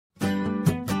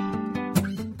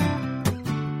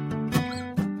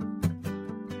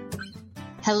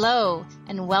Hello,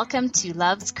 and welcome to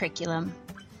Love's Curriculum.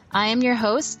 I am your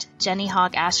host, Jenny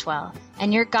Hogg Ashwell,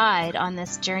 and your guide on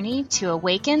this journey to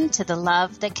awaken to the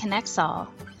love that connects all.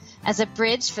 As a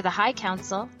bridge for the High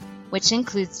Council, which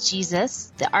includes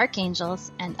Jesus, the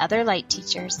archangels, and other light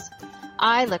teachers,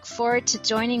 I look forward to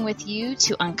joining with you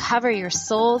to uncover your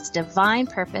soul's divine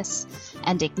purpose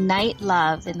and ignite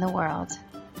love in the world.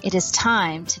 It is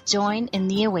time to join in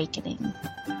the awakening.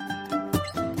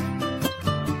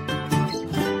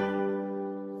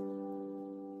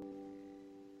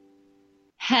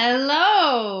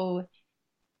 Hello,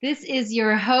 this is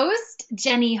your host,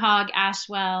 Jenny Hogg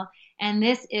Ashwell, and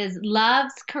this is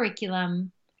Love's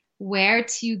Curriculum, where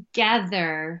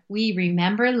together we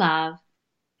remember love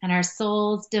and our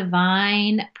soul's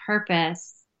divine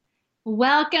purpose.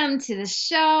 Welcome to the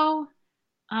show.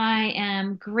 I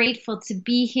am grateful to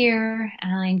be here,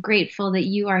 and I'm grateful that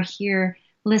you are here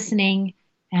listening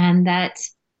and that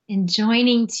in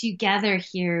joining together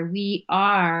here, we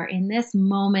are in this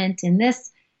moment, in this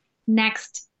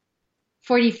next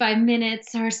 45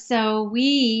 minutes or so,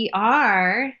 we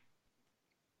are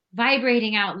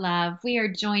vibrating out love. We are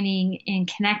joining in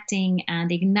connecting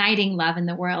and igniting love in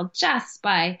the world just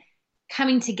by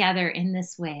coming together in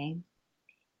this way,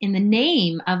 in the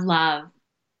name of love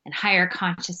and higher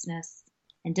consciousness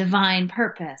and divine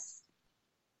purpose.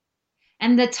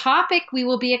 And the topic we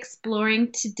will be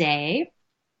exploring today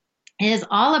is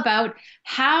all about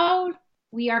how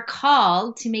we are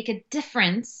called to make a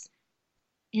difference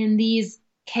in these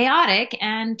chaotic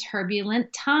and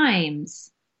turbulent times.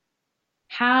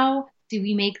 How do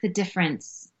we make the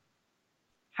difference?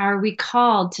 How are we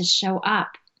called to show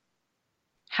up?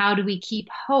 How do we keep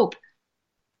hope?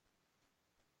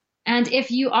 And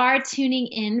if you are tuning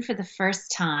in for the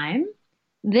first time,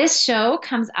 this show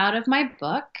comes out of my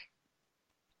book,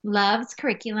 Love's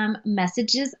Curriculum,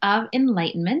 Messages of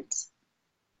Enlightenment,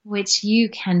 which you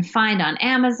can find on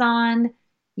Amazon.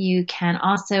 You can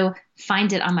also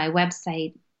find it on my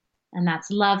website, and that's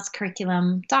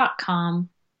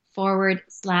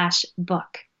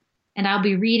lovescurriculum.com/book. And I'll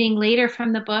be reading later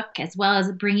from the book, as well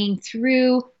as bringing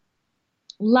through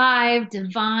live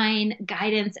divine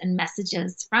guidance and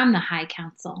messages from the High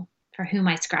Council for whom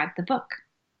I scribed the book.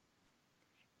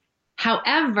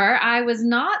 However, I was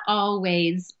not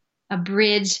always a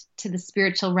bridge to the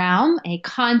spiritual realm, a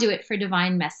conduit for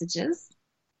divine messages.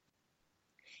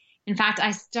 In fact, I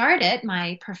started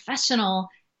my professional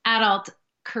adult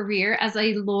career as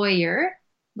a lawyer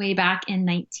way back in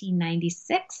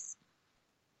 1996.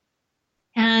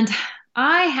 And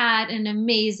I had an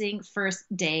amazing first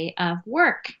day of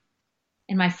work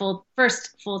in my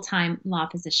first full-time law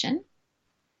position,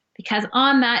 because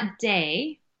on that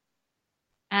day,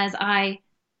 as I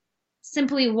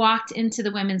simply walked into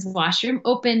the women's washroom,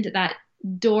 opened that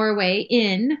doorway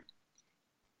in,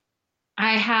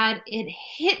 it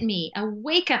hit me, a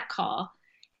wake-up call.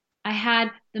 I had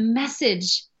the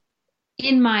message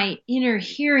in my inner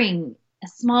hearing, a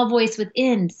small voice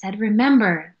within said,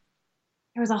 remember,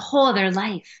 there was a whole other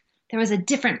life. There was a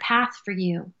different path for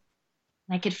you.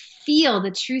 And I could feel the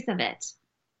truth of it.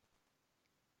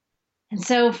 And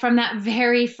so from that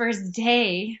very first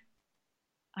day,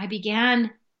 I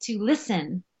began to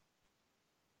listen.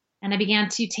 And I began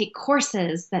to take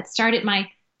courses that started my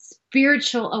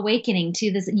spiritual awakening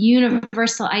to this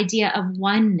universal idea of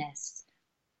oneness,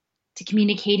 to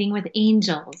communicating with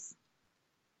angels,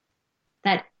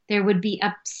 that there would be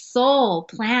a soul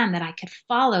plan that I could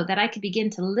follow, that I could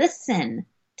begin to listen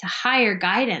to higher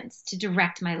guidance to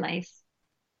direct my life.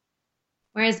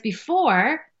 Whereas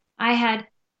before, I had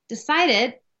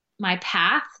decided my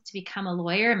path to become a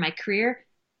lawyer and my career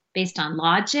based on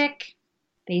logic,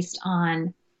 based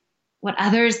on what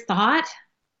others thought,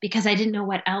 because I didn't know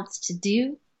what else to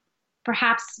do.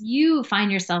 Perhaps you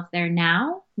find yourself there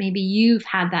now. Maybe you've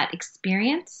had that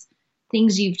experience,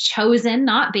 things you've chosen,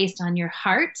 not based on your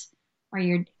heart or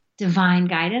your divine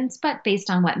guidance, but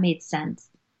based on what made sense.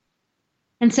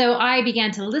 And so I began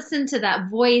to listen to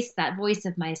that voice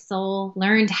of my soul,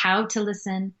 learned how to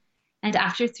listen. And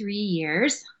after 3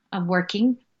 years of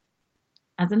working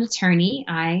as an attorney,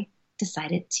 I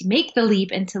decided to make the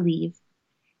leap and to leave.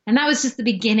 And that was just the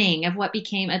beginning of what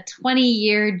became a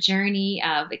 20-year journey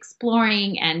of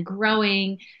exploring and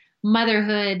growing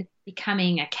motherhood,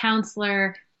 becoming a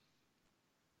counselor,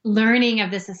 learning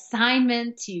of this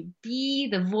assignment to be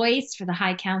the voice for the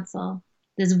High Council,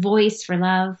 this voice for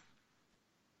love.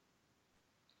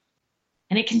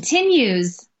 And it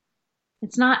continues.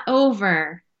 It's not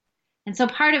over. And so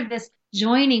part of this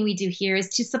joining we do here is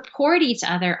to support each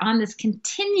other on this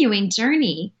continuing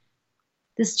journey,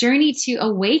 this journey to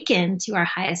awaken to our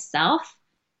highest self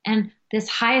and this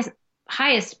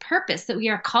highest purpose that we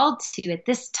are called to at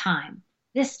this time,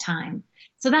 this time.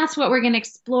 So that's what we're going to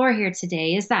explore here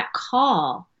today, is that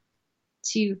call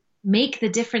to make the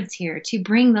difference here, to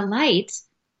bring the light.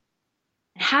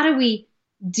 How do we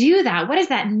do that? What does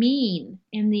that mean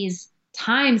in these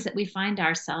times that we find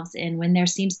ourselves in when there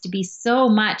seems to be so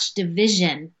much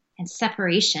division and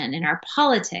separation in our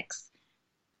politics,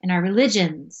 in our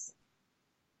religions,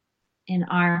 in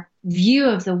our view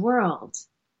of the world,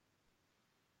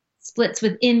 splits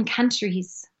within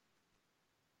countries,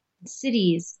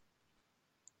 cities,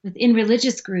 within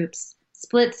religious groups,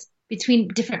 splits between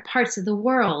different parts of the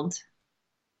world.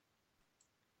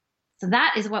 So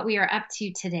that is what we are up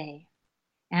to today.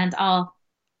 And I'll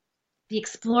be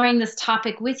exploring this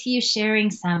topic with you,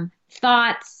 sharing some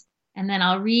thoughts, and then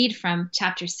I'll read from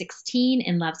chapter 16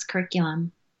 in Love's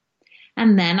Curriculum.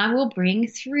 And then I will bring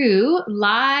through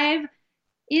live,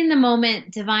 in the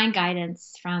moment, divine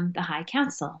guidance from the High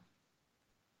Council.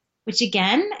 Which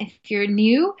again, if you're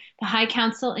new, the High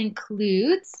Council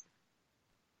includes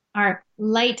our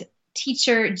light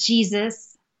teacher,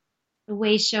 Jesus, the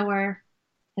way shower,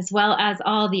 as well as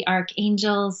all the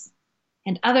archangels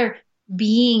and other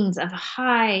beings of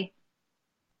high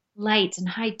light and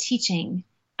high teaching,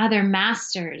 other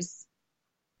masters.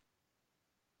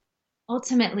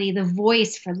 Ultimately, the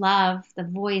voice for love, the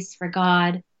voice for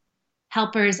God,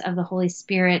 helpers of the Holy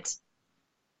Spirit.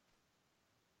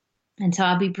 And so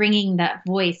I'll be bringing that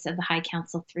voice of the High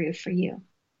Council through for you.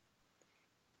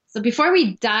 So before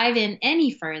we dive in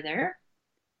any further,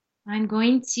 I'm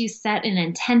going to set an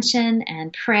intention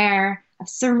and prayer of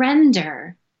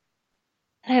surrender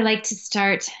that I like to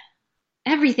start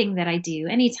everything that I do.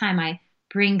 Anytime I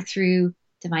bring through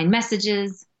divine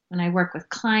messages, when I work with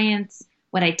clients,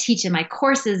 what I teach in my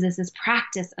courses is this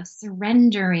practice of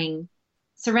surrendering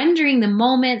the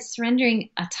moment, surrendering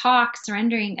a talk,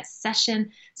 surrendering a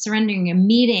session, surrendering a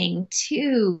meeting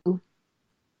to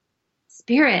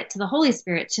Spirit, to the Holy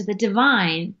Spirit, to the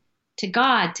divine, to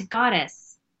God, to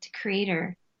Goddess, to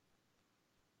Creator,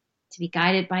 to be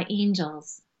guided by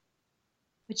angels,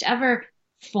 whichever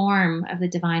form of the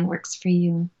divine works for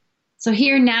you. So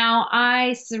here now,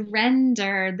 I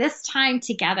surrender this time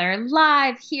together,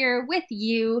 live here with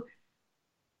you,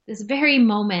 this very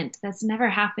moment that's never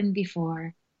happened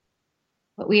before,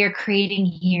 what we are creating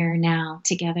here now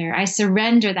together. I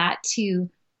surrender that to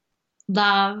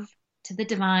love, to the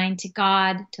divine, to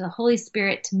God, to the Holy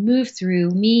Spirit to move through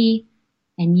me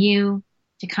and you,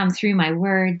 to come through my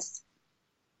words,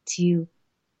 to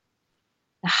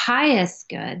the highest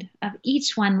good of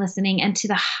each one listening and to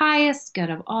the highest good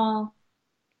of all,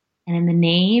 and in the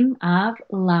name of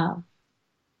love.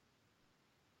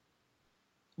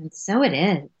 And so it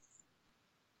is.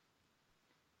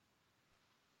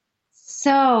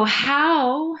 So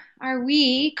how are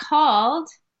we called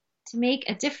to make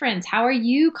a difference? How are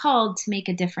you called to make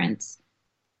a difference?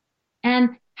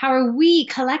 And how are we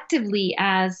collectively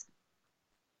as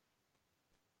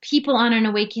people on an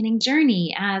awakening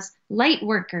journey, as light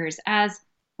workers, as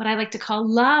what I like to call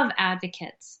love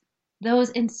advocates,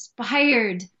 those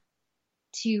inspired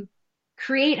to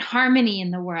create harmony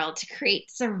in the world, to create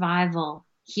survival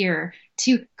here,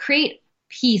 to create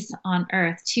peace on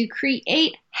earth, to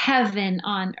create heaven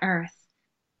on earth.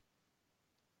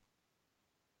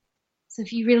 So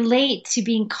if you relate to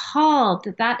being called,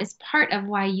 that is part of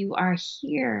why you are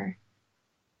here,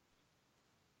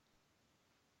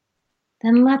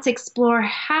 then let's explore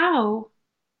how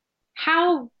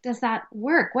does that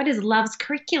work? What does Love's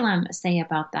Curriculum say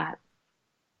about that?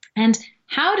 And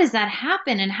how does that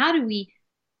happen? And how do we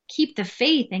keep the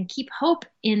faith and keep hope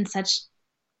in such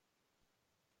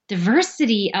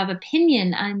diversity of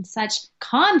opinion and such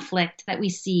conflict that we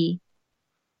see,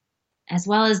 as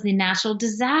well as the natural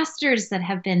disasters that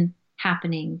have been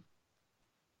happening?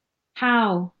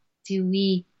 How do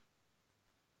we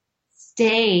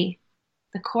stay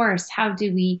the course? How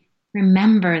do we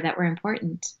remember that we're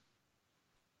important?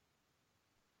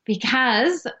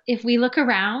 Because if we look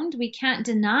around, we can't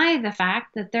deny the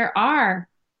fact that there are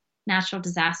natural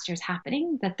disasters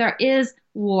happening, that there is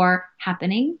war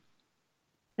happening,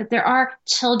 that there are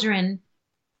children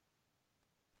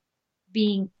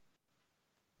being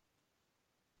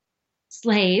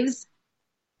slaves,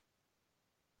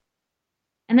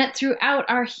 and that throughout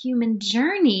our human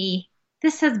journey,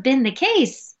 this has been the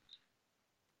case.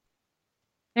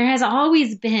 There has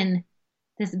always been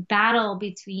this battle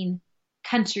between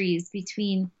countries,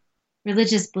 between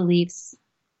religious beliefs.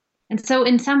 And so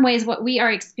in some ways, what we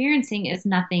are experiencing is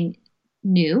nothing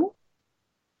new.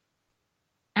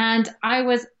 And I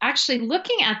was actually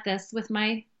looking at this with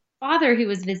my father who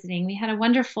was visiting. We had a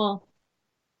wonderful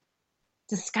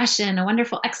discussion, a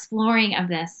wonderful exploring of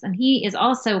this. And he is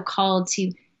also called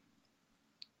to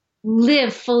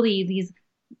live fully these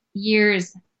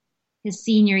years, his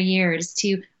senior years,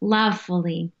 to love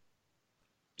fully,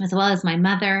 as well as my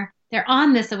mother. They're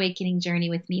on this awakening journey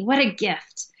with me. What a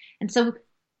gift. And so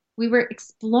we were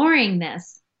exploring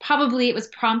this. Probably it was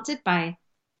prompted by,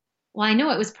 well, I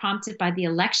know it was prompted by the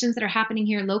elections that are happening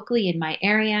here locally in my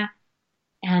area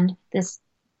and this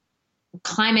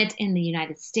climate in the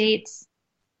United States,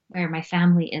 where my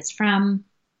family is from.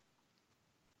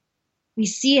 We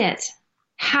see it.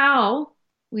 How,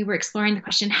 we were exploring the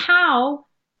question, how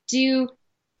do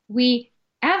we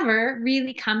ever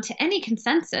really come to any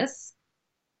consensus?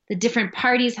 The different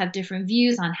parties have different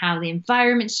views on how the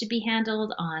environment should be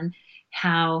handled, on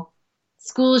how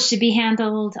schools should be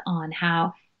handled, on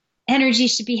how energy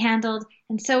should be handled.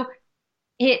 And so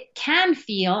it can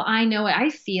feel, I know I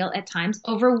feel at times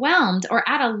overwhelmed or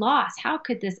at a loss. How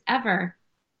could this ever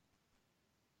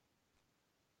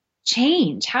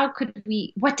change? How could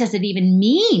we, what does it even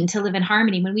mean to live in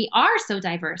harmony when we are so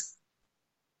diverse?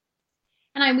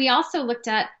 And we also looked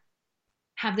at,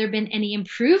 have there been any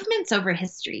improvements over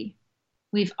history?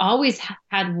 We've always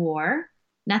had war.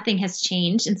 Nothing has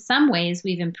changed. In some ways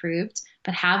we've improved,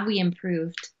 but have we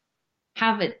improved?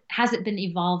 Has it been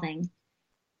evolving?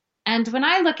 And when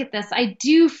I look at this, I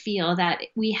do feel that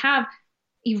we have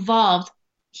evolved.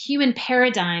 Human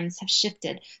paradigms have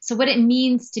shifted. So what it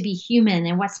means to be human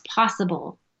and what's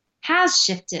possible has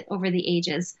shifted over the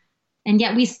ages. And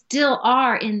yet we still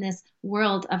are in this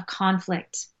world of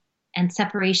conflict and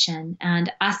separation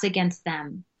and us against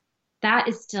them. That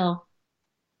is still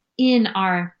in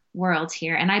our world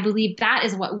here. And I believe that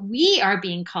is what we are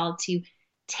being called to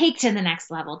take to the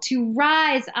next level, to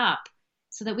rise up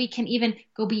so that we can even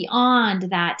go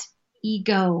beyond that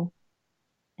ego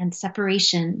and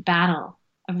separation battle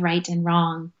of right and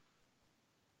wrong,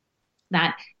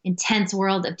 that intense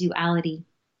world of duality.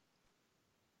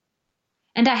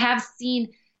 And I have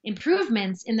seen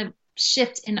improvements in the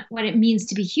shift in what it means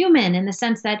to be human, in the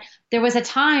sense that there was a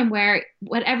time where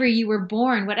whatever you were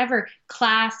born, whatever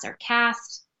class or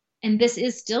caste, and this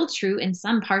is still true in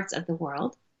some parts of the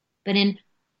world, but in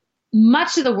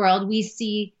much of the world, we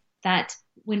see that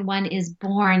when one is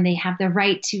born, they have the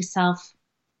right to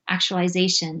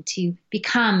self-actualization, to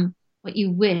become what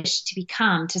you wish to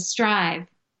become, to strive,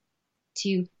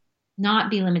 to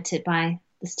not be limited by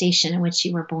the station in which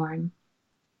you were born.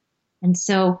 And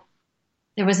so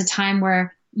there was a time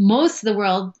where most of the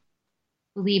world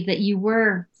believed that you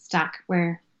were stuck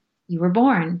where you were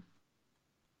born.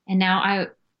 And now I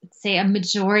would say a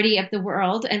majority of the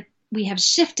world, and we have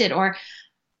shifted, or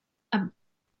a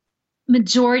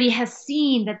majority has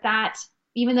seen that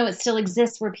even though it still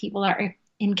exists where people are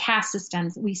in caste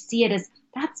systems, we see it as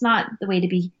that's not the way to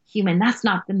be human. That's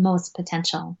not the most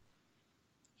potential.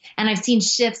 And I've seen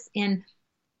shifts in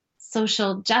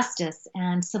social justice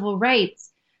and civil rights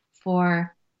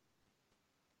for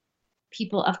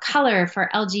people of color, for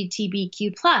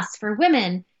LGBTQ+, for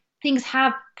women. Things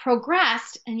have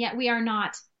progressed, and yet we are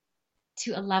not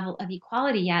to a level of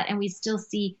equality yet, and we still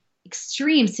see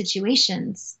extreme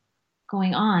situations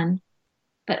going on.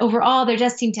 But overall, there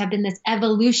does seem to have been this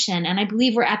evolution, and I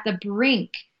believe we're at the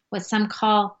brink, what some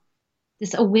call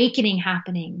this awakening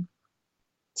happening,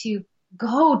 to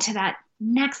go to that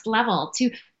next level,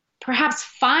 to perhaps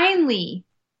finally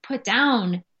put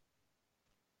down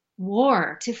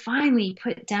war, to finally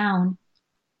put down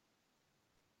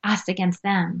us against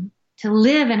them, to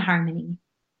live in harmony.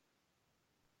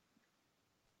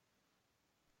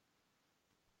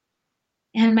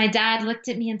 And my dad looked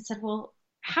at me and said, well,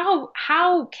 how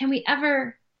could it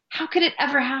ever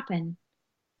happen?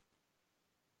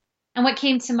 And what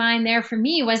came to mind there for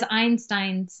me was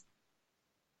Einstein's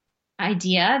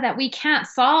idea that we can't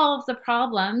solve the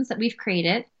problems that we've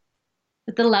created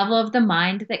at the level of the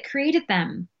mind that created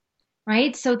them,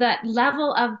 right? So that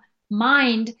level of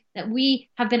mind that we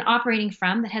have been operating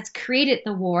from, that has created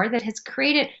the war, that has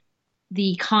created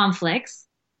the conflicts,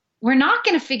 we're not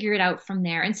going to figure it out from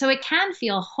there. And so it can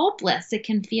feel hopeless. It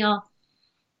can feel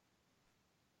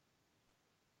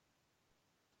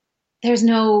there's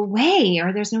no way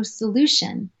or there's no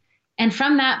solution. And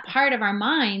from that part of our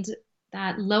mind,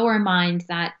 that lower mind,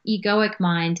 that egoic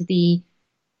mind, the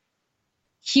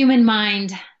human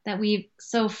mind that we've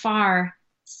so far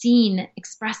seen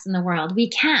expressed in the world, we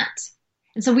can't.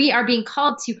 And so we are being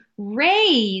called to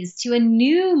raise to a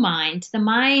new mind, to the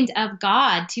mind of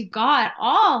God. To God,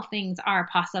 all things are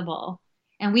possible.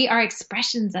 And we are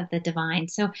expressions of the divine.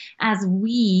 So as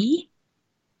we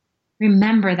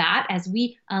remember that, as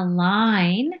we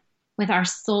align with our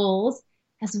souls,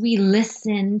 as we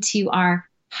listen to our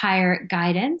higher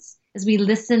guidance, as we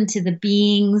listen to the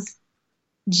beings,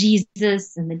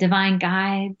 Jesus and the divine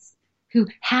guides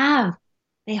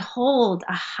they hold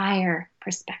a higher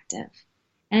perspective.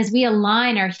 And as we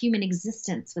align our human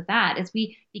existence with that, as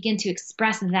we begin to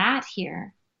express that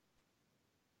here,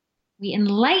 we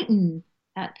enlighten,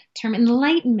 that term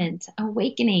enlightenment,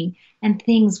 awakening, and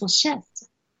things will shift.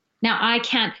 Now, I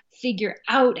can't figure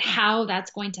out how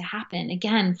that's going to happen,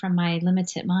 again, from my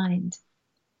limited mind.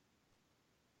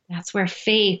 That's where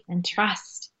faith and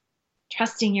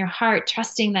trusting your heart,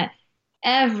 trusting that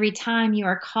every time you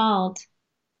are called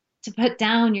to put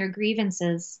down your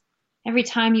grievances, every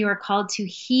time you are called to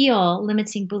heal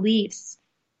limiting beliefs,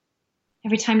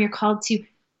 every time you're called to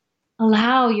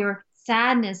allow your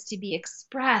sadness to be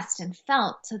expressed and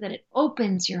felt so that it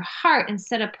opens your heart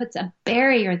instead of puts a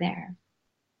barrier there,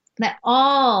 that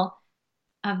all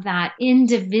of that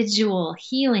individual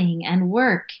healing and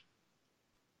work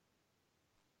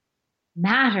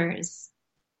matters.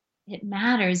 It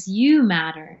matters. You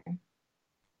matter.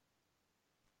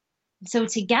 So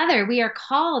together we are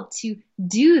called to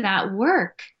do that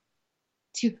work,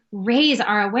 to raise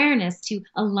our awareness, to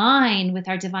align with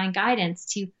our divine guidance,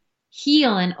 to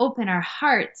heal and open our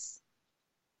hearts.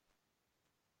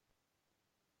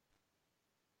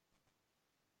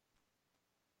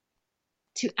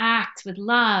 To act with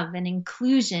love and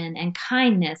inclusion and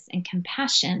kindness and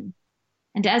compassion.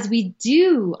 And as we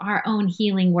do our own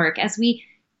healing work, as we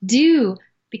do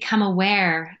become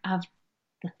aware of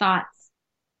the thoughts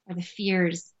or the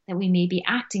fears that we may be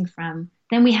acting from,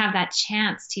 then we have that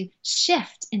chance to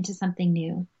shift into something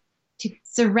new, to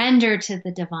surrender to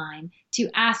the divine, to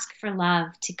ask for love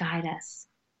to guide us,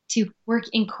 to work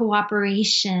in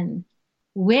cooperation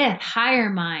with higher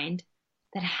mind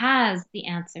that has the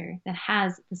answer, that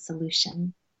has the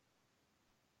solution.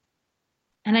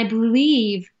 And I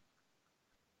believe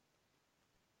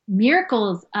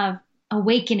miracles of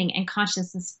awakening and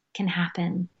consciousness can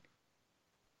happen.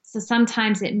 So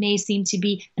sometimes it may seem to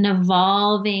be an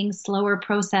evolving, slower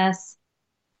process.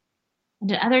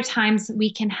 And at other times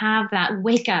we can have that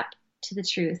wake up to the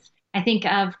truth. I think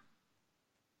of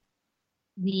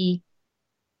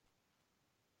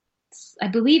I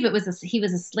believe he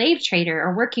was a slave trader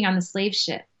or working on the slave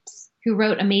ships who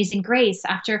wrote Amazing Grace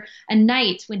after a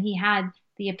night when he had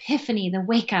the epiphany, the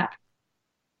wake up,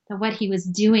 that what he was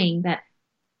doing, that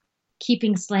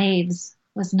keeping slaves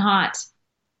was not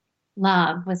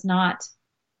love, was not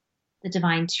the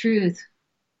divine truth.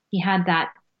 He had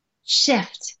that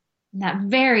shift in that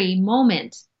very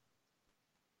moment.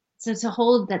 So to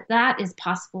hold that is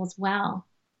possible as well.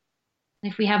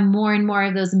 If we have more and more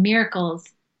of those miracles,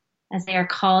 as they are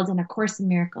called in A Course in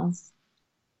Miracles,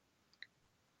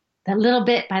 that little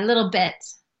bit by little bit,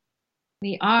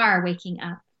 we are waking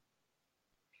up.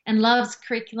 And Love's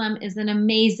curriculum is an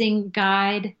amazing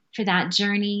guide for that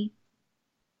journey,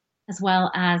 as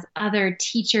well as other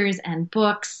teachers and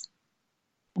books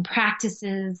and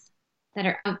practices that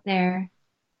are out there.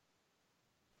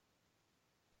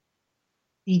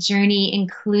 The journey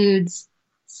includes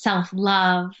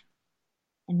self-love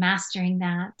and mastering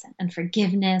that, and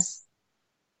forgiveness,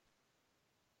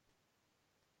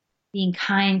 being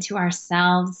kind to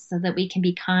ourselves so that we can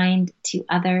be kind to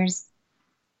others.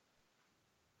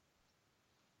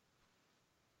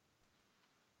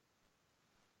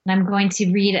 And I'm going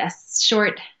to read a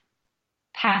short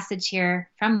passage here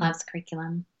from Love's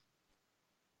curriculum.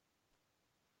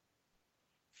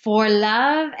 For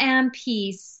love and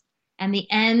peace and the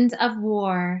end of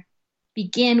war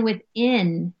begin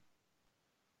within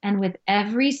and with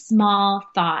every small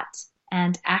thought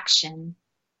and action.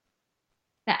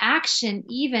 The action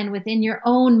even within your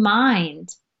own mind,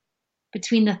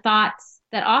 between the thoughts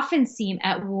that often seem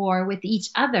at war with each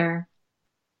other.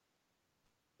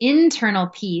 Internal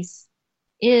peace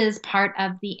is part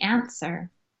of the answer,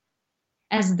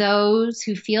 as those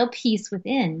who feel peace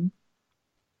within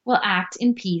will act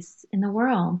in peace in the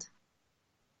world.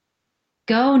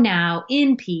 Go now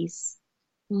in peace,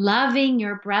 loving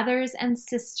your brothers and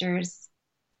sisters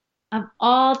of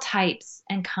all types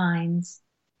and kinds,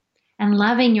 and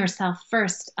loving yourself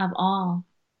first of all.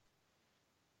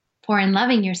 For in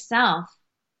loving yourself,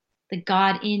 the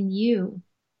God in you,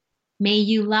 may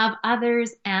you love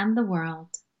others and the world,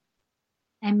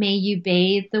 and may you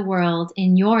bathe the world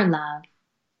in your love,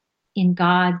 in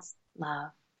God's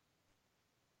love.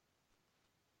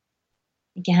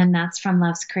 Again, that's from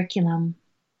Love's curriculum.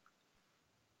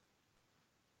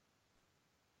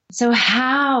 So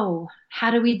how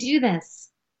do we do this?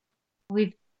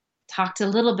 We've talked a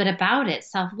little bit about it.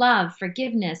 Self-love,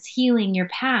 forgiveness, healing your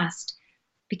past,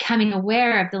 becoming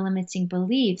aware of the limiting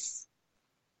beliefs,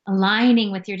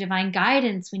 aligning with your divine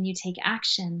guidance when you take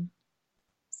action,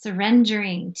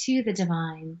 surrendering to the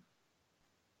divine,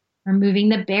 removing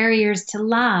the barriers to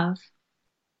love.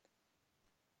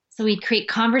 So we create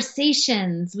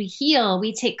conversations, we heal,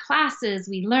 we take classes,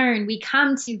 we learn, we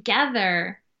come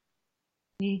together.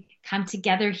 We come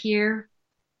together here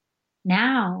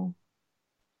now.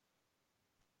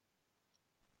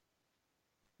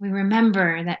 We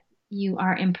remember that you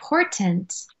are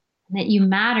important and that you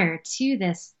matter to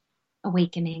this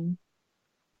awakening.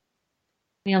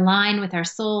 We align with our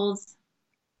souls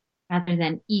rather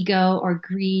than ego or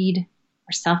greed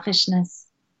or selfishness.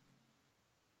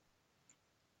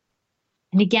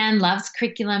 And again, Love's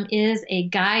Curriculum is a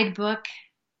guidebook,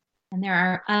 and there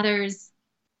are others.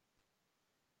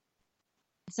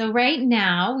 So right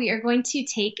now, we are going to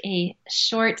take a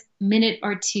short minute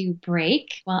or two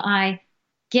break while I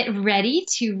get ready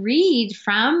to read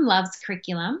from Love's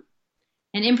Curriculum.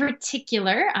 And in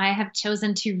particular, I have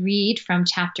chosen to read from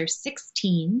chapter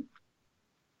 16.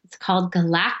 It's called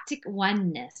Galactic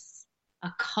Oneness,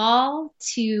 a Call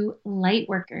to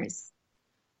Lightworkers.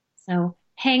 So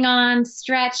hang on,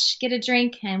 stretch, get a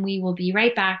drink, and we will be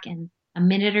right back in a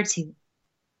minute or two.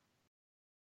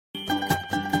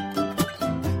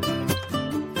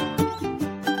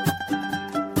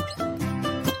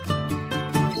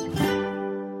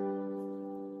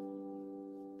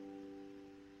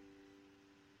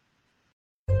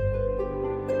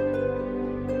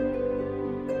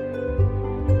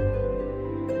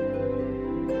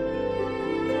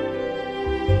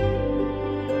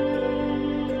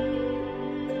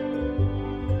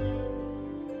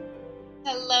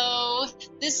 Hello,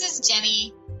 this is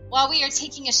Jenny. While we are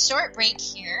taking a short break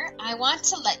here, I want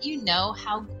to let you know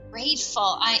how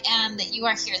grateful I am that you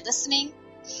are here listening.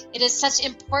 It is such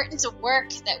important work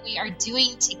that we are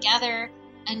doing together,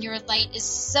 and your light is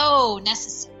so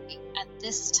necessary at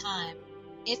this time.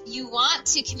 If you want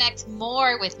to connect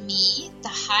more with me, the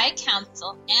High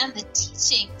Council, and the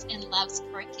teachings in Love's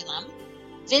Curriculum,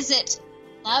 visit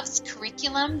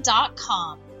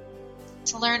lovescurriculum.com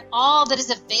to learn all that is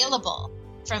available,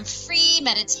 from free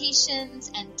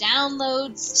meditations and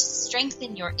downloads to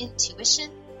strengthen your intuition,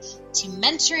 to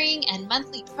mentoring and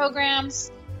monthly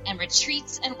programs and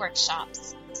retreats and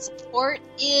workshops. Support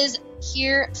is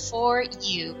here for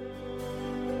you.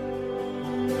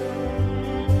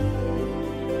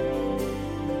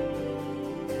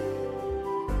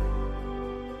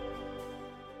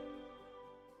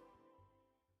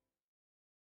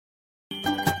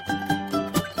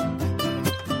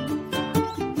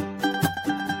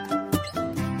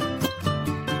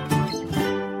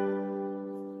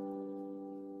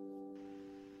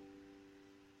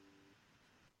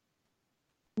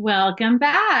 Welcome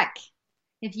back.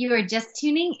 If you are just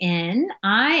tuning in,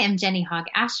 I am Jenny Hogg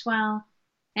Ashwell,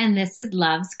 and this is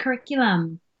Love's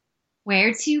Curriculum,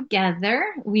 where together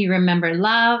we remember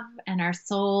love and our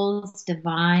soul's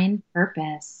divine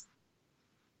purpose.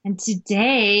 And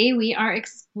today we are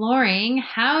exploring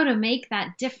how to make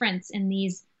that difference in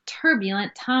these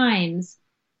turbulent times,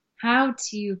 how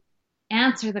to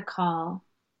answer the call.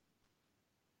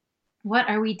 What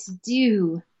are we to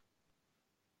do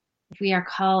if we are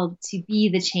called to be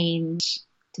the change,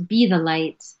 to be the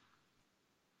light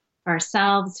for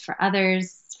ourselves, for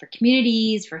others, for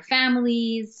communities, for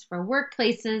families, for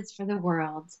workplaces, for the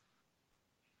world?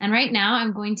 And right now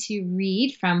I'm going to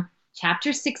read from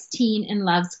chapter 16 in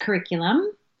Love's Curriculum.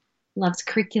 Love's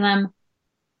Curriculum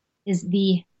is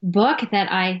the book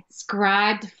that I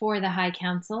scribed for the High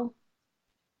Council,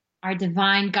 our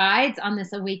divine guides on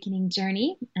this awakening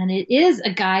journey. And it is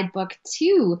a guidebook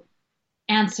to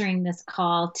answering this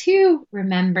call, to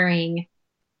remembering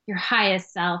your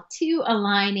highest self, to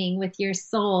aligning with your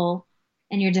soul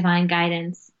and your divine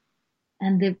guidance.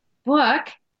 And the book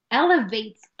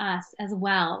elevates us as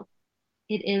well.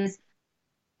 It is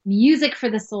music for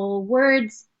the soul,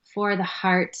 words for the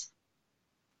heart.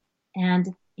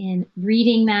 And in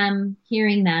reading them,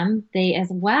 hearing them, they as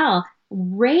well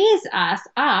raise us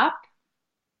up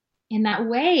in that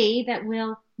way that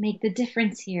will make the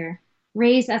difference here.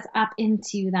 Raise us up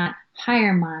into that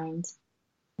higher mind,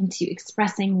 into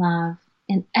expressing love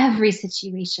in every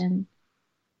situation,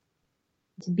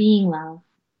 into being love.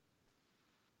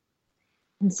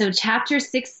 And so chapter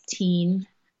 16,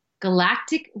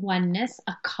 Galactic Oneness,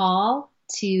 a Call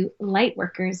to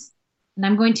Lightworkers. And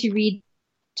I'm going to read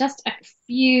just a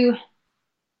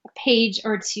page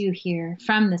or two here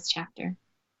from this chapter.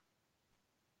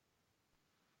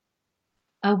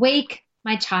 Awake,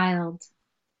 my child.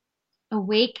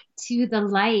 Awake to the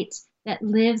light that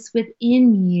lives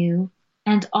within you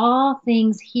and all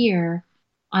things here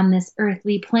on this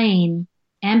earthly plane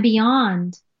and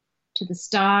beyond to the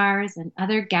stars and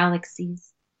other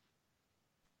galaxies.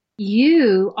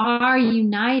 You are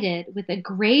united with a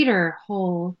greater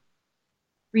whole.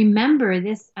 Remember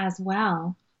this as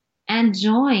well, and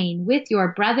join with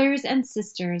your brothers and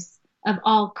sisters of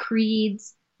all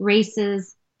creeds,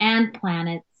 races, and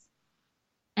planets,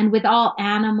 and with all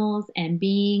animals and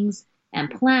beings and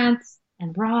plants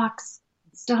and rocks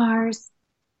and stars.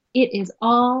 It is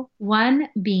all one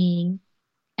being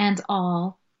and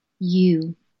all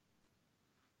you.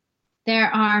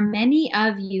 There are many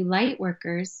of you light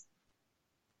workers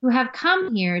who have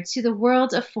come here to the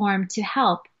world of form to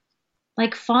help,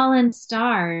 like fallen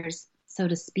stars, so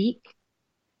to speak.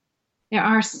 There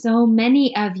are so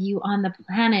many of you on the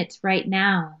planet right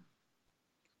now.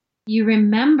 You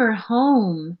remember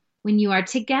home when you are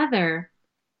together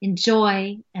in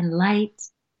joy and light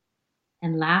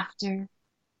and laughter.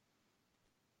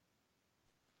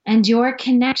 And your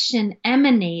connection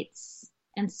emanates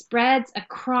and spreads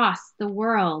across the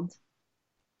world,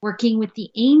 working with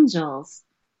the angels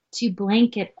to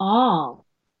blanket all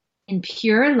in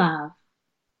pure love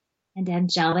and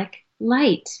angelic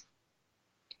light,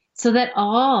 so that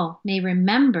all may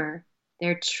remember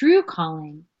their true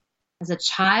calling as a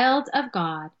child of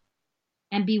God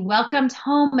and be welcomed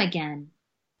home again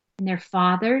in their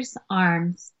Father's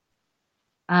arms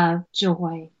of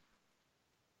joy.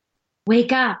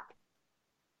 Wake up,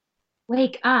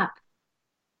 wake up.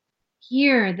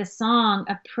 Hear the song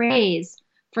of praise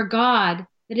for God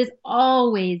that is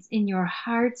always in your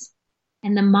heart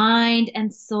and the mind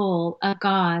and soul of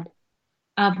God,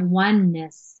 of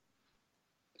oneness.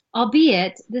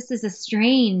 Albeit this is a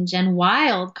strange and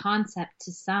wild concept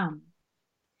to some,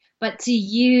 but to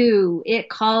you it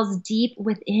calls deep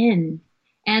within,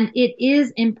 and it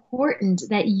is important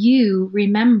that you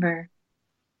remember.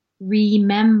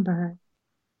 Remember.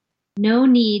 No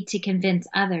need to convince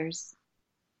others.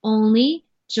 Only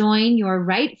join your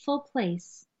rightful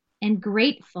place and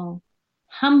grateful,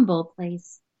 humble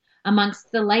place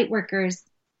amongst the light workers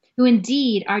who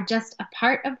indeed are just a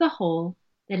part of the whole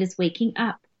that is waking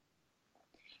up.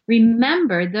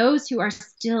 Remember, those who are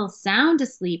still sound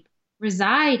asleep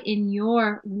reside in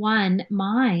your one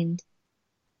mind,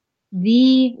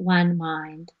 the one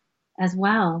mind as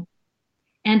well.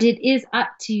 And it is up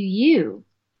to you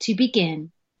to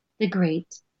begin the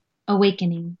great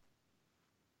awakening.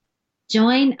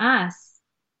 Join us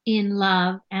in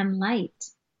love and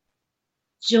light.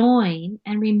 Join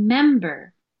and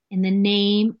remember in the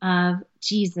name of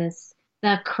Jesus,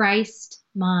 the Christ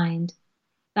mind,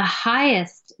 the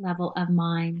highest level of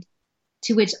mind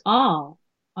to which all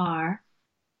are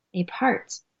a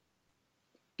part.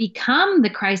 Become the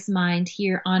Christ mind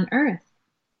here on earth.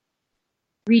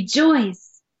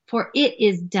 Rejoice, for it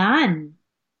is done.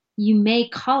 You may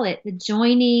call it the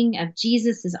joining of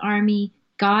Jesus' army,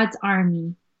 God's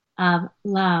army of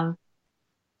love.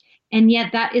 And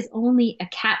yet that is only a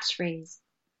catchphrase,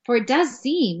 for it does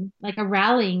seem like a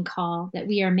rallying call that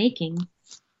we are making.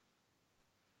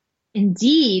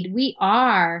 Indeed, we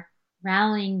are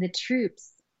rallying the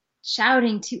troops,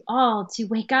 shouting to all to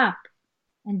wake up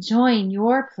and join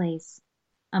your place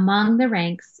among the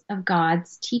ranks of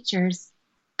God's teachers,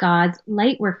 God's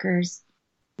light workers,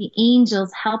 the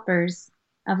angels' helpers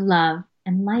of love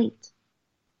and light,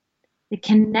 the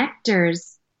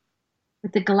connectors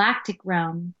with the galactic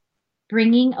realm,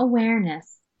 bringing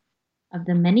awareness of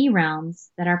the many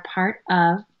realms that are part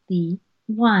of the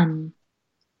one.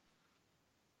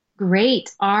 Great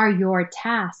are your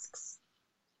tasks,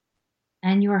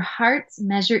 and your hearts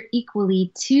measure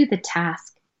equally to the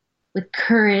task with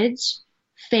courage,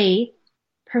 faith,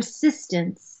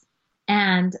 persistence,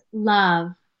 and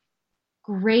love.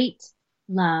 Great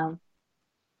love.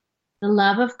 The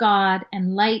love of God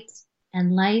and light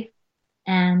and life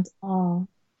and all.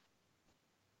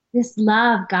 This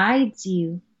love guides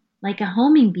you like a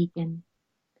homing beacon,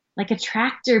 like a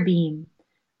tractor beam,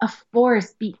 a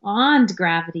force beyond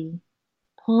gravity,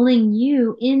 pulling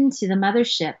you into the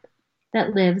mothership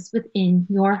that lives within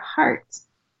your heart,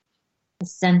 the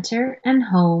center and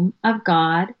home of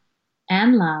God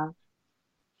and love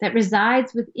that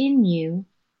resides within you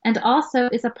and also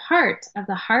is a part of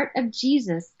the heart of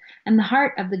Jesus and the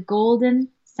heart of the golden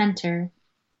center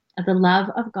of the love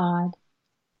of God,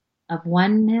 of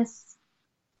oneness,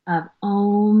 of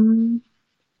Om,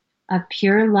 of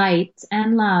pure light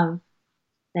and love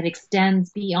that extends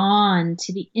beyond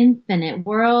to the infinite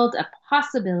world of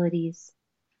possibilities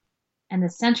and the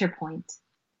center point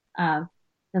of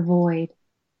the void.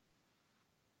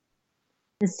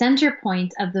 The center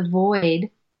point of the void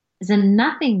is a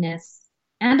nothingness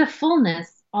and a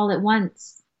fullness all at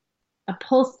once, a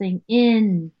pulsing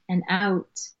in and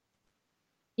out,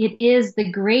 It is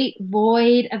the great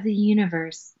void of the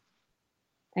universe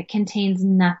that contains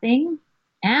nothing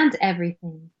and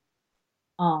everything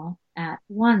all at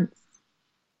once.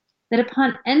 That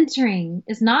upon entering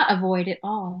is not a void at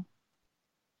all,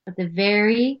 but the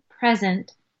very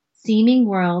present seeming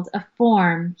world of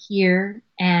form here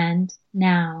and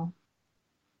now,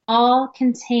 all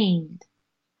contained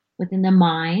within the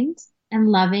mind and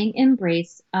loving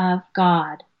embrace of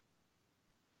God,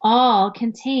 all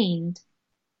contained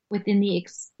within the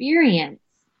experience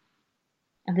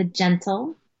of the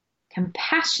gentle,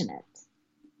 compassionate,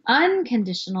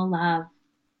 unconditional love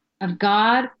of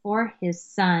God for his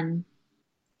Son,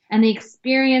 and the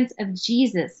experience of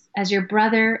Jesus as your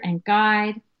brother and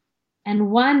guide,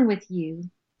 and one with you,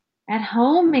 at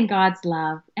home in God's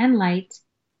love and light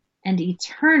and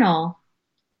eternal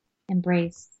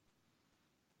embrace.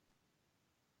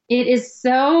 It is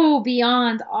so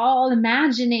beyond all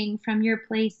imagining from your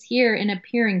place here in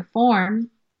appearing form,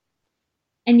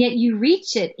 and yet you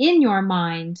reach it in your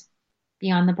mind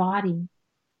beyond the body.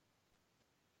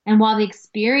 And while the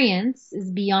experience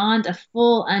is beyond a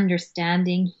full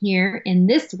understanding here in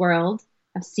this world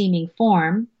of seeming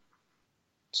form,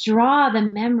 draw the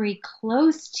memory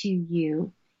close to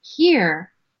you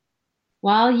here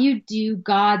while you do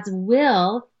God's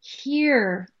will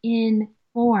here in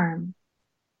form.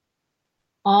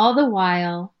 All the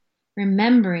while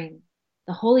remembering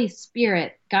the Holy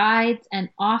Spirit guides and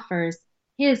offers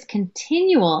his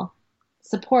continual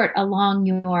support along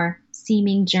your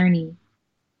seeming journey,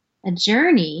 a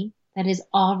journey that is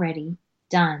already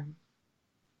done.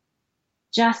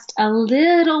 Just a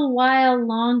little while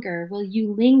longer will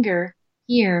you linger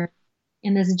here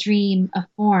in this dream of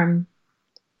form.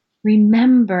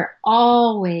 Remember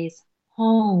always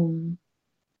home.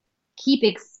 Keep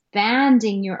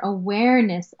expanding your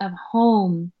awareness of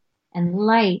home and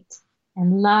light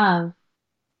and love.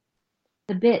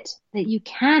 The bit that you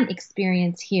can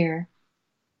experience here,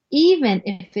 even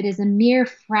if it is a mere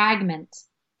fragment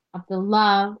of the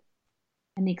love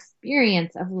and the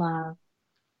experience of love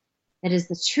that is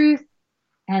the truth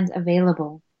and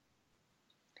available.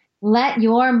 Let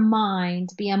your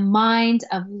mind be a mind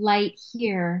of light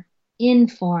here in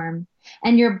form,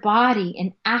 and your body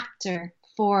an actor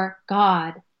for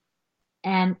God,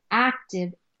 an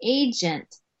active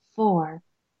agent for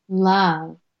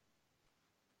love.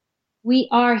 We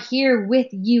are here with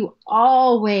you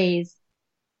always,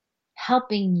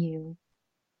 helping you.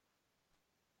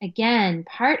 Again,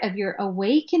 part of your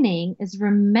awakening is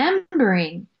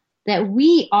remembering that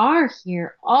we are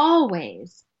here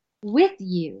always with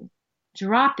you,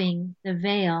 dropping the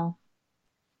veil.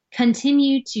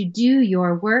 Continue to do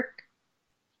your work,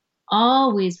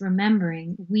 always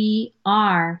remembering we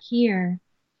are here.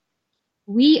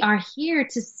 We are here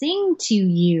to sing to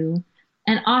you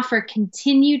and offer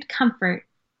continued comfort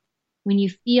when you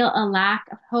feel a lack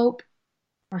of hope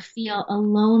or feel a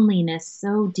loneliness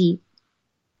so deep.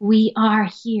 We are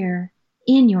here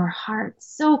in your heart,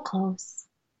 so close,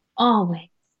 always,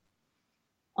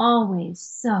 always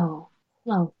so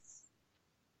close.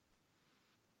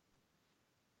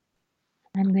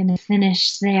 I'm going to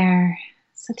finish there.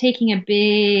 So taking a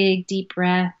big, deep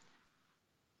breath.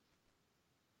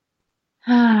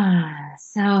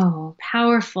 So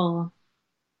powerful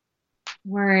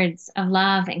words of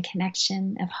love and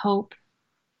connection, of hope.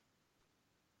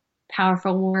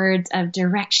 Powerful words of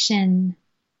direction,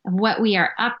 of what we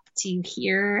are up to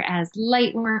here as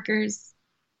light workers,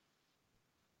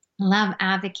 love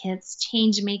advocates,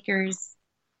 change makers.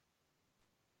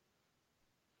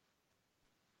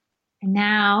 And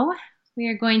now we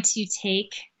are going to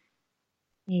take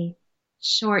a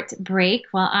short break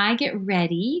while I get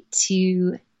ready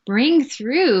to bring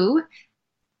through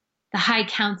the High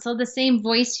Council, the same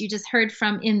voice you just heard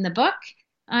from in the book.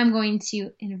 I'm going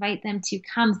to invite them to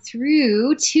come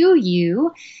through to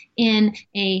you in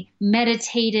a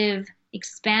meditative,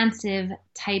 expansive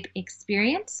type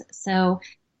experience. So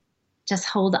just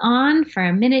hold on for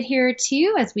a minute here or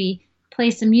two as we play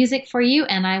some music for you,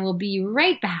 and I will be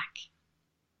right back.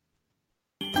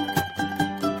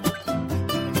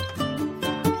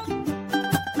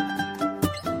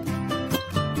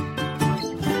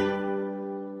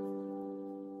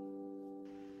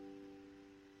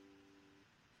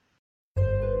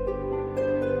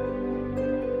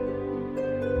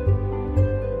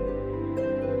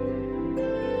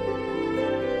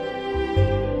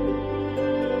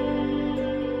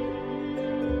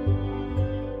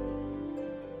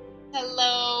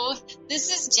 Hello, this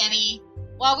is Jenny.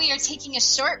 While we are taking a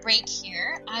short break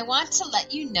here, I want to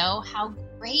let you know how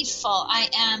grateful I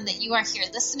am that you are here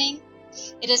listening.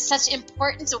 It is such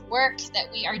important work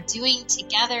that we are doing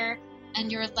together,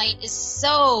 and your light is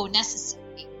so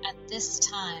necessary at this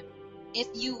time. If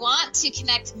you want to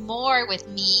connect more with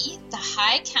me, the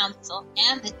High Council,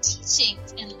 and the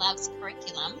teachings in Love's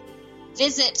Curriculum,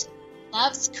 visit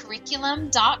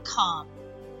lovescurriculum.com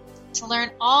to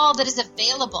learn all that is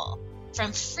available,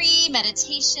 from free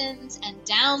meditations and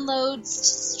downloads to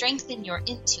strengthen your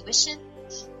intuition,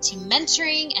 to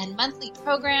mentoring and monthly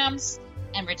programs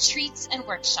and retreats and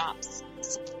workshops.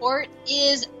 Support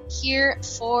is here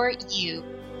for you.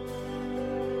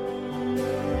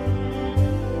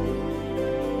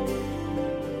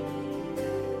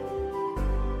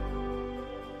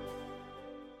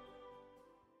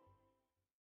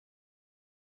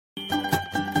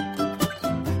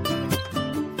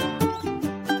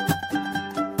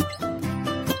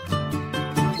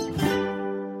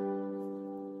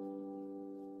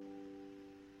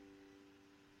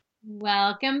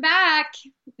 Welcome back.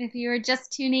 If you are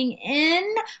just tuning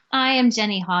in, I am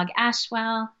Jenny Hogg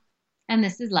Ashwell, and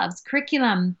this is Love's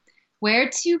Curriculum, where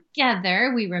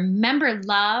together we remember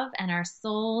love and our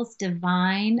soul's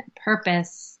divine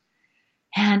purpose.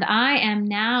 And I am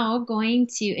now going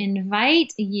to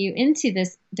invite you into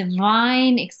this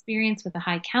divine experience with the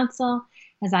High Council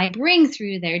as I bring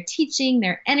through their teaching,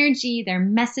 their energy, their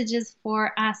messages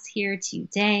for us here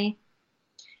today.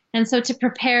 And so to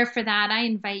prepare for that, I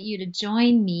invite you to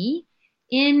join me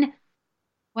in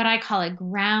what I call a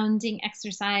grounding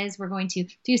exercise. We're going to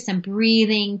do some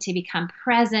breathing to become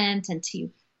present and to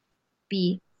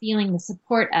be feeling the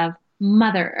support of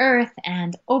Mother Earth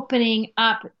and opening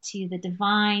up to the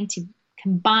divine, to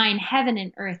combine heaven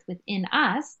and earth within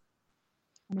us.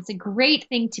 And it's a great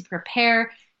thing to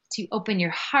prepare to open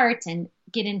your heart and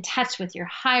get in touch with your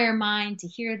higher mind, to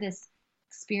hear this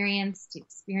experience, to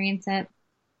experience it.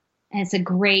 And it's a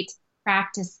great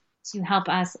practice to help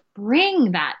us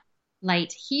bring that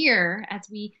light here, as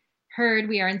we heard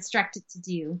we are instructed to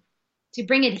do, to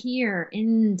bring it here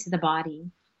into the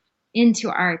body, into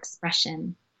our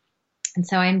expression. And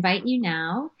so I invite you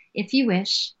now, if you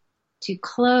wish, to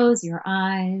close your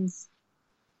eyes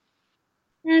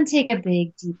and take a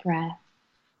big deep breath.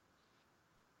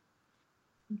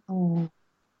 And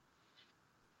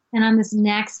on this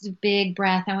next big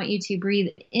breath, I want you to breathe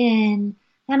in.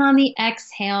 And on the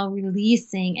exhale,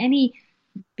 releasing any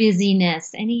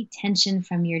busyness, any tension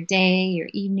from your day, your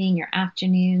evening, your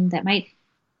afternoon that might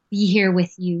be here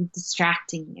with you,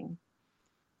 distracting you.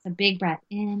 So big breath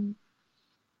in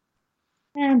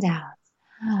and out.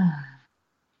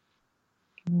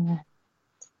 Good.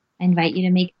 I invite you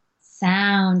to make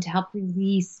sound to help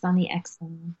release on the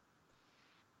exhale.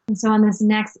 And so on this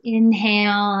next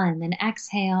inhale and then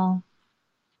exhale,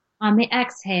 on the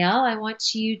exhale, I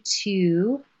want you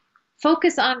to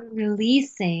focus on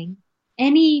releasing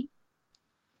any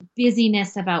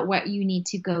busyness about what you need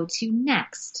to go to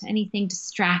next, anything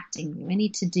distracting you, any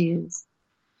to-dos.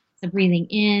 So breathing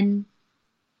in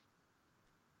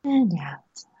and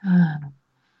out.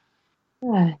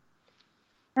 Good.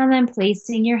 And then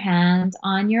placing your hand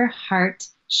on your heart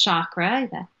chakra,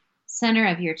 the center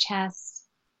of your chest,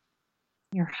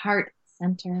 your heart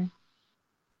center.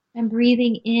 And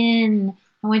breathing in,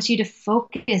 I want you to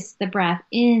focus the breath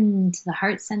into the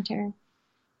heart center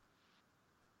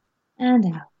and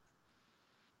out.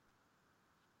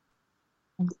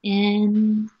 And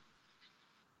in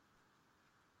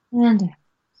and out.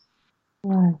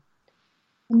 Good.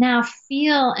 And now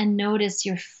feel and notice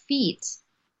your feet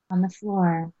on the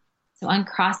floor. So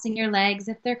uncrossing your legs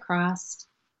if they're crossed,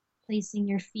 placing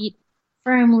your feet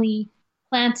firmly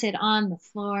planted on the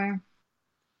floor.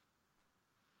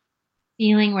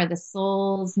 Feeling where the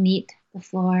soles meet the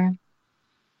floor.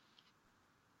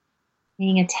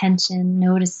 Paying attention,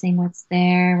 noticing what's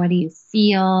there. What do you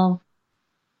feel?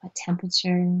 What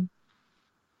temperature?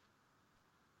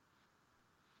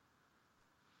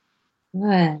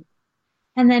 Good.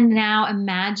 And then now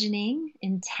imagining,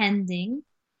 intending,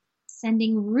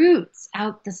 sending roots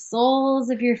out the soles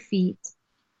of your feet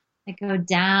that go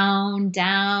down,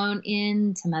 down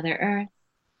into Mother Earth.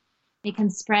 They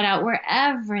can spread out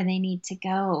wherever they need to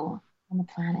go on the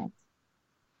planet.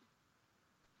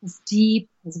 As deep,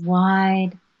 as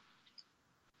wide,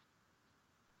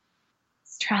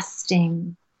 as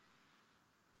trusting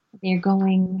that they're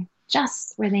going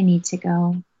just where they need to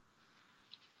go.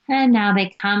 And now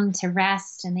they come to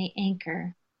rest and they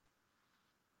anchor.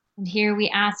 And here we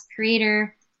ask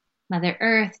Creator, Mother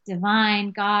Earth,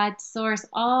 Divine, God, Source,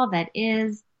 all that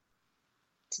is,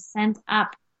 to send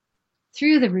up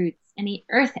through the roots any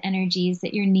earth energies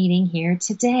that you're needing here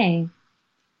today.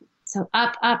 So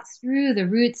up through the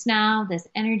roots now, this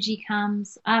energy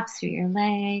comes up through your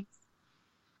legs,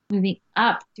 moving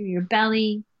up through your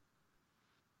belly,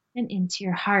 and into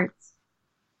your heart.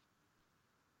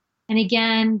 And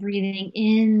again, breathing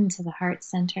into the heart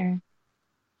center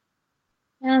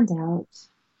and out.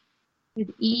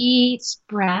 With each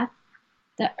breath,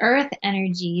 the earth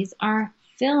energies are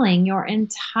filling your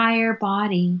entire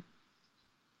body.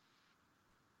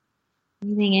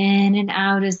 Breathing in and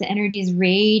out as the energies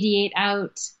radiate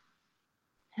out.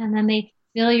 And then they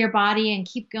fill your body and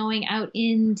keep going out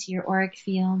into your auric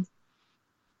field.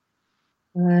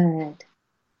 Good.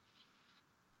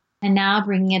 And now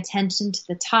bringing attention to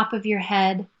the top of your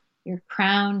head, your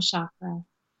crown chakra.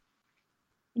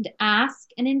 And ask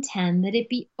and intend that it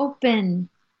be open,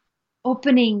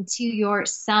 opening to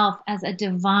yourself as a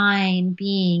divine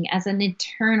being, as an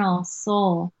eternal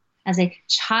soul, as a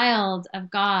child of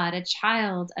God, a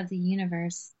child of the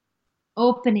universe.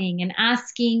 Opening and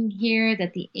asking here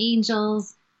that the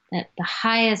angels, that the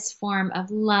highest form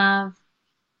of love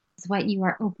is what you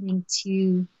are opening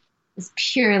to, this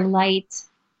pure light,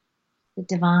 the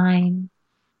divine,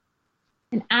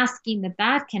 and asking that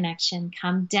that connection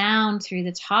come down through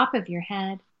the top of your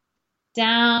head,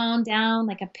 down, down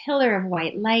like a pillar of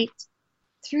white light,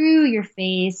 through your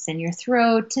face and your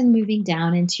throat and moving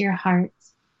down into your heart.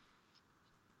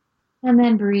 And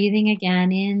then breathing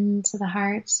again into the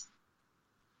heart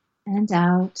and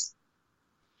out,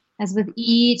 as with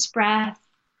each breath,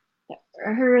 the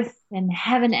earth and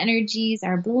heaven energies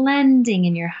are blending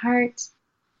in your heart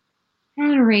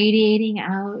and radiating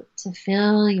out to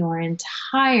fill your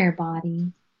entire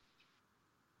body.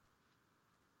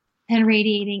 And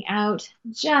radiating out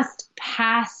just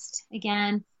past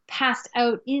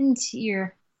out into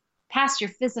past your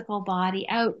physical body,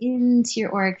 out into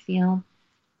your auric field,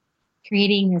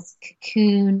 creating this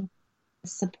cocoon, a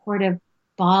supportive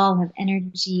ball of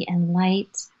energy and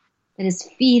light that is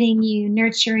feeding you,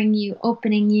 nurturing you,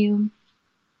 opening you.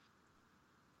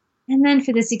 And then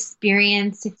for this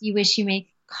experience, if you wish, you may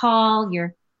call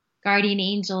your guardian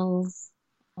angels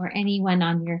or anyone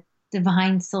on your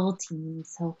divine soul team.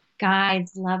 So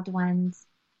guides, loved ones,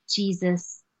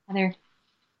 Jesus, other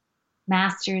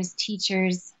masters,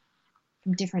 teachers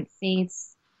from different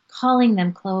faiths, calling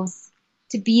them close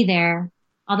to be there,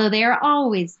 although they are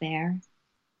always there,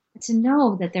 but to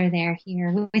know that they're there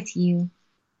here with you,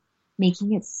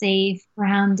 making it safe,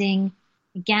 grounding,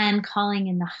 again, calling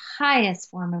in the highest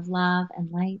form of love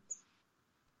and light.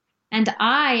 And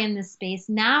I, in this space,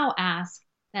 now ask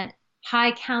that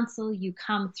high counsel you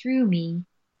come through me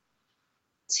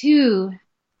to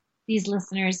these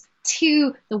listeners,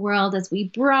 to the world as we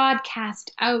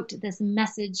broadcast out this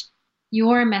message,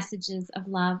 your messages of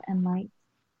love and light.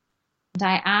 And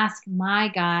I ask my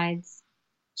guides,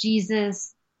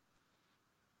 Jesus,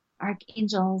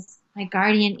 archangels, my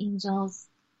guardian angels,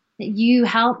 that you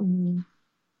help me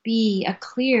be a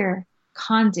clear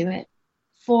conduit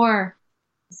for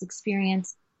this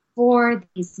experience, for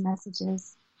these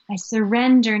messages. I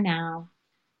surrender now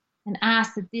and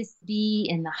ask that this be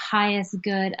in the highest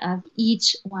good of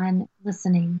each one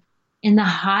listening, in the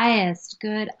highest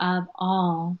good of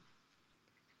all.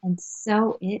 And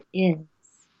so it is.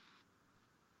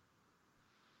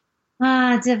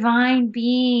 Divine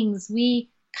beings, we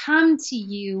come to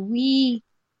you, we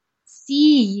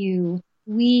see you,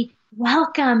 we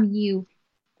welcome you,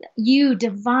 you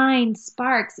divine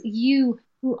sparks, you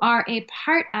who are a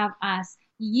part of us,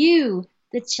 you,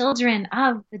 the children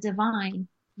of the divine,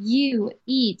 you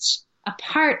each a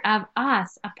part of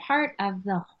us, a part of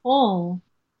the whole.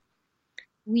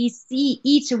 We see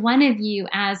each one of you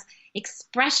as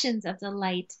expressions of the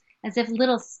light, as if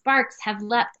little sparks have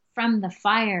leapt from the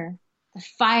fire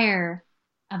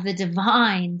of the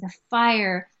divine, the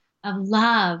fire of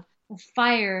love, the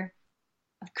fire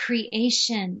of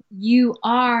creation. You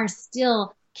are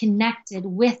still connected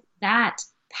with that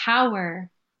power,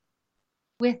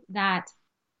 with that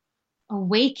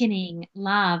awakening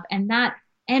love and that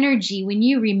energy. When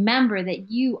you remember that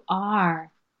you are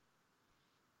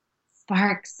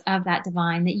sparks of that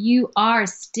divine, that you are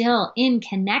still in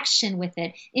connection with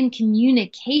it, in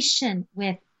communication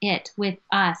with it, with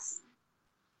us,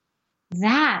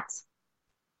 that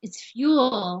is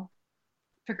fuel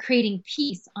for creating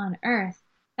peace on earth.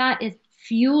 That is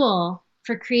fuel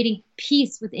for creating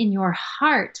peace within your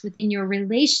heart, within your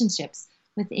relationships,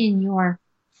 within your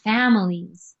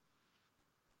families.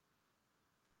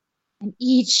 And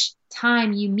each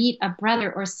time you meet a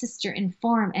brother or sister in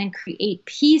form and create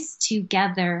peace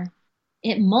together,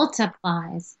 it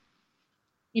multiplies.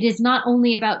 It is not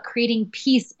only about creating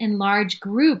peace in large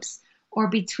groups or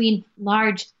between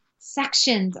large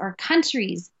sections or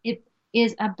countries. It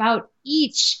is about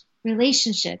each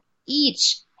relationship,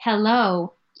 each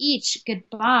hello, each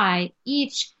goodbye,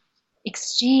 each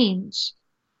exchange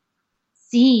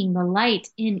seeing the light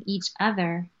in each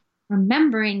other,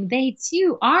 remembering they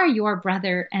too are your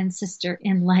brother and sister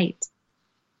in light.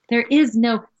 There is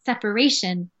no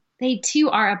separation. They too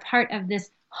are a part of this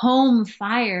home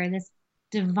fire, this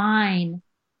divine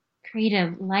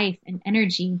creative life and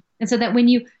energy. And so that when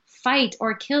you fight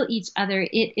or kill each other,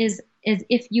 it is as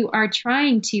if you are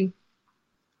trying to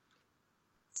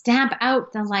stamp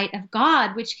out the light of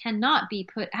God, which cannot be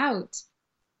put out.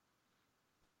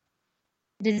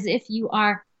 It is as if you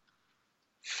are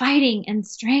fighting and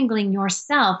strangling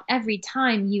yourself every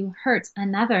time you hurt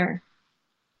another.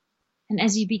 And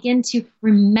as you begin to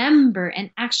remember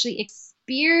and actually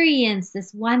experience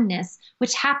this oneness,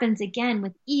 which happens again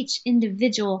with each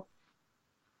individual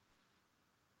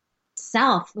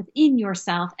self within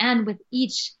yourself and with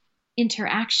each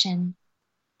interaction,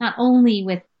 not only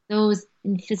with those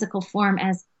in physical form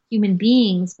as human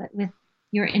beings, but with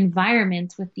your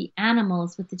environment, with the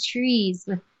animals, with the trees,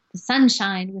 with the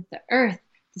sunshine, with the earth,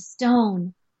 the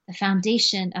stone, the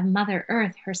foundation of Mother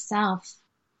Earth herself.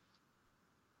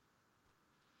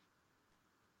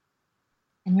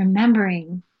 And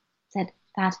remembering that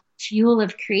that fuel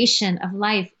of creation, of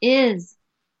life, is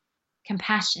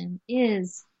compassion,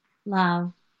 is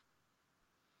love.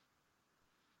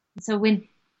 And so when,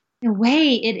 in a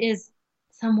way, it is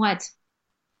somewhat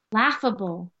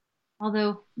laughable,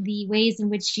 although the ways in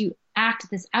which you act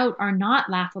this out are not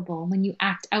laughable when you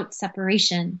act out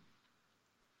separation.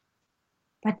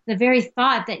 But the very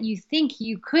thought that you think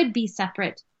you could be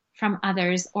separate from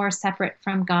others or separate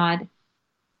from God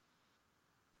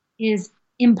is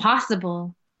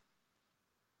impossible.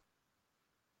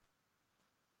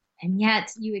 And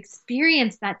yet you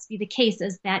experience that to be the case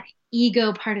as that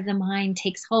ego part of the mind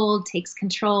takes hold, takes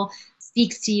control,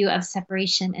 speaks to you of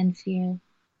separation and fear.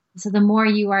 So the more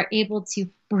you are able to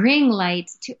bring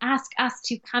light, to ask us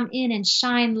to come in and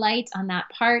shine light on that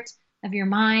part of your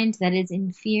mind that is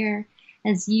in fear,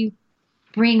 as you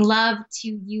bring love to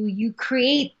you, you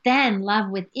create then love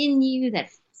within you that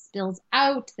spills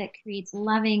out, that creates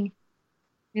loving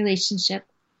relationship.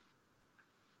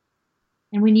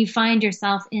 And when you find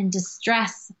yourself in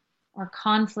distress or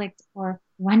conflict or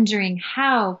wondering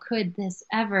how could this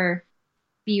ever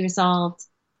be resolved,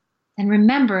 then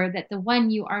remember that the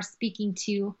one you are speaking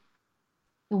to,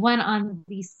 the one on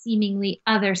the seemingly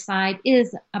other side,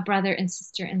 is a brother and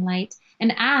sister in light.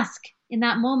 And ask in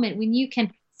that moment, when you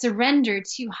can surrender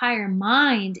to higher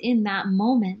mind in that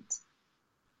moment,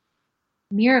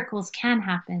 miracles can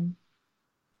happen.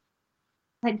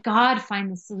 Let God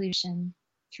find the solution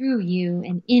through you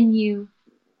and in you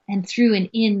and through and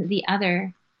in the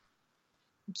other.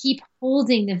 Keep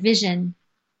holding the vision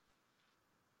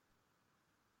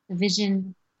of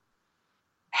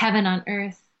heaven on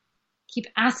earth. Keep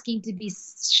asking to be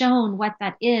shown what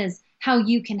that is, how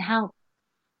you can help.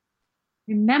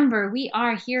 Remember, we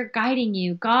are here guiding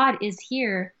you. God is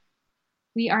here.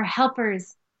 We are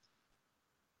helpers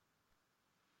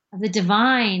of the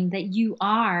divine that you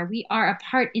are. We are a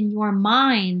part in your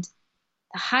mind,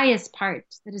 the highest part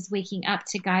that is waking up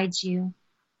to guide you.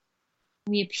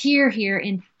 We appear here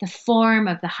in the form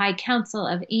of the high council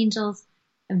of angels,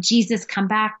 of Jesus come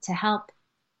back to help.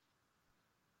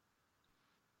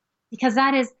 Because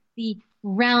that is the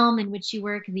realm in which you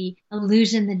work, the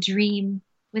illusion, the dream,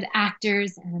 with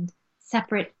actors and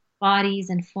separate bodies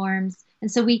and forms. And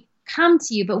so we come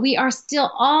to you, but we are still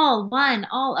all one,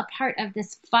 all a part of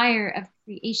this fire of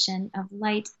creation, of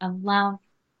light, of love.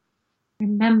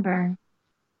 Remember,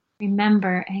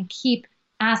 and keep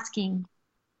asking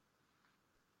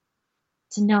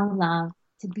to know love,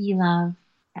 to be love,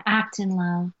 to act in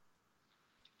love,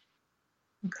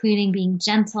 including being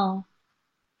gentle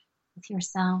with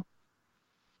yourself.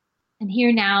 And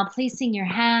here now, placing your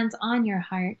hands on your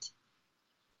heart,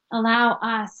 allow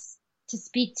us to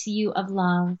speak to you of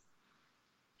love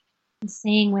and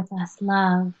saying with us,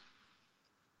 love,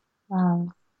 love.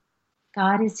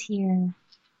 God is here.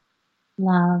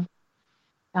 Love.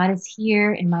 God is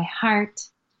here in my heart.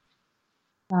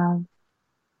 Love.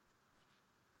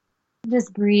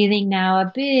 Just breathing now,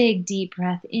 a big deep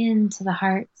breath into the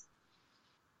heart.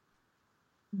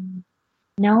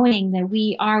 Knowing that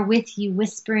we are with you,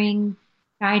 whispering,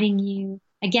 guiding you.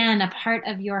 Again, a part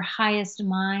of your highest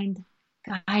mind,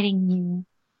 guiding you.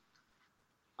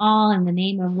 All in the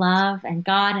name of love and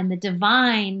God and the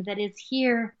divine that is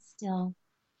here still,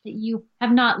 that you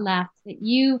have not left, that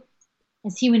you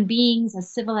as human beings,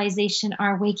 as civilization,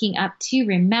 are waking up to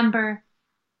remember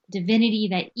the divinity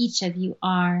that each of you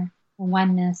are, the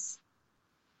oneness,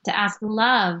 to ask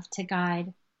love to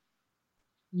guide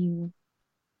you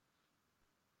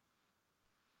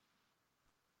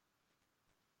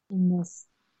in this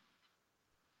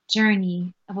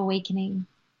journey of awakening,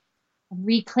 of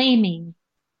reclaiming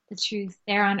the truth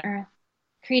there on earth,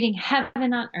 creating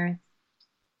heaven on earth.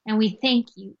 And we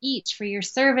thank you each for your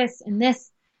service in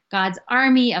this God's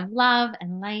army of love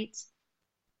and light,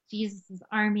 Jesus'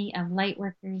 army of light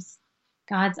workers,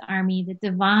 God's army, the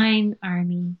divine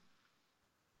army.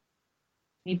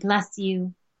 We bless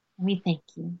you and we thank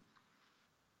you.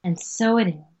 And so it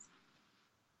is.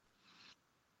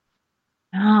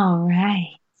 All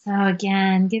right. So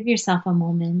again, give yourself a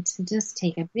moment to just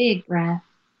take a big breath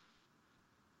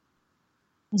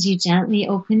as you gently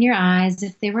open your eyes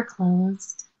if they were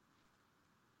closed.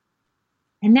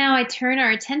 And now I turn our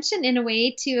attention in a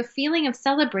way to a feeling of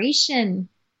celebration.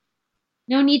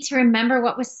 No need to remember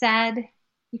what was said.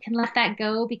 You can let that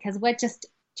go because what just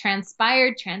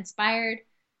transpired.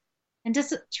 And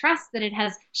just trust that it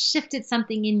has shifted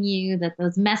something in you, that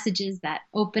those messages, that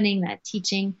opening, that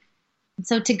teaching. And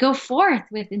so to go forth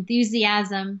with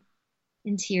enthusiasm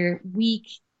into your week,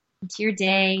 into your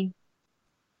day.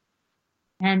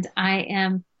 And I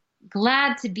am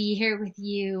glad to be here with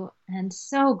you and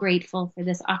so grateful for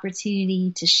this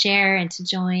opportunity to share and to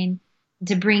join and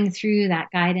to bring through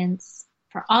that guidance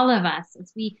for all of us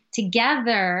as we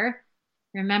together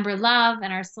remember love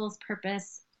and our soul's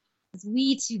purpose, as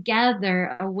we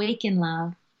together awaken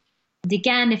love. And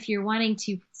again, if you're wanting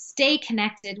to stay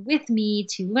connected with me,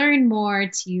 to learn more,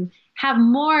 to have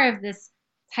more of this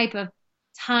type of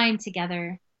time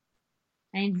together,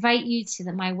 I invite you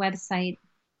to my website,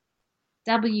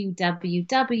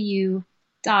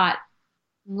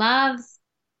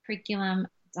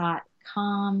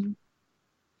 www.lovescurriculum.com.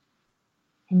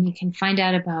 And you can find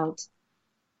out about,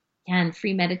 again,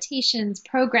 free meditations,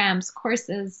 programs,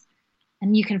 courses.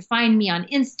 And you can find me on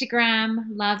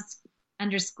Instagram,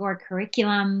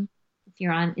 loves_curriculum. If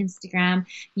you're on Instagram,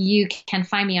 you can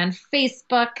find me on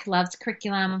Facebook, Loves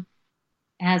Curriculum,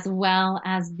 as well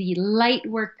as the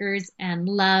Lightworkers and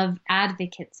Love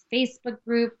Advocates Facebook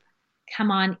group. Come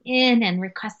on in and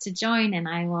request to join, and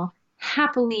I will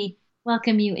happily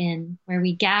welcome you in, where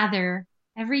we gather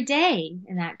every day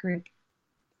in that group.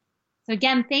 So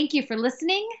again, thank you for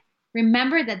listening.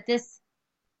 Remember that this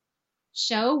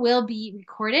show will be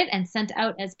recorded and sent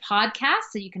out as podcasts,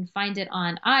 so you can find it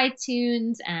on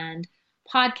iTunes and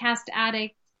Podcast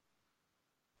Addict,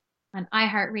 on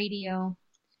iHeartRadio.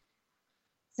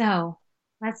 So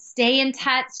let's stay in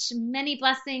touch. Many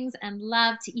blessings and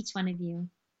love to each one of you.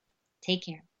 Take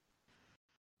care.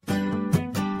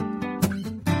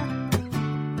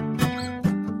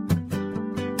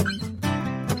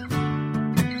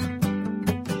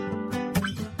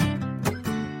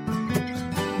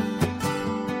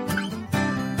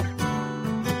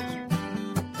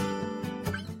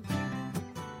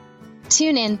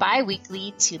 Tune in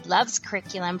bi-weekly to Love's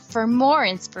Curriculum for more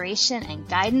inspiration and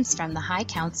guidance from the High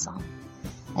Council.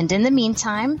 And in the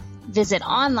meantime, visit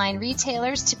online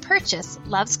retailers to purchase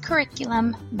Love's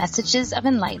Curriculum, Messages of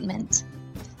Enlightenment.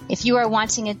 If you are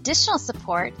wanting additional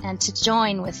support and to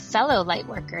join with fellow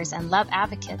lightworkers and love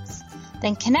advocates,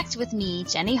 then connect with me,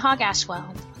 Jenny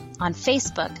Hogg-Ashwell, on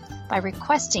Facebook by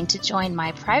requesting to join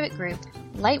my private group,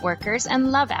 Lightworkers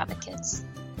and Love Advocates.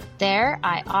 There,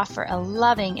 I offer a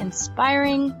loving,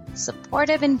 inspiring,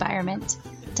 supportive environment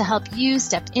to help you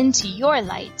step into your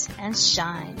light and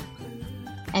shine.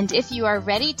 And if you are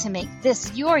ready to make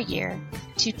this your year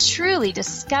to truly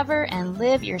discover and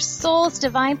live your soul's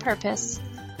divine purpose,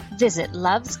 visit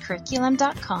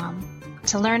lovescurriculum.com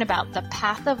to learn about the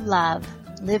Path of Love,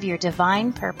 Live Your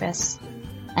Divine Purpose,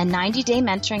 a 90-day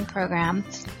mentoring program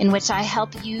in which I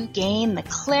help you gain the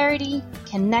clarity,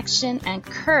 connection, and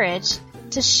courage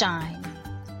to shine.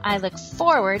 I look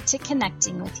forward to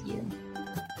connecting with you.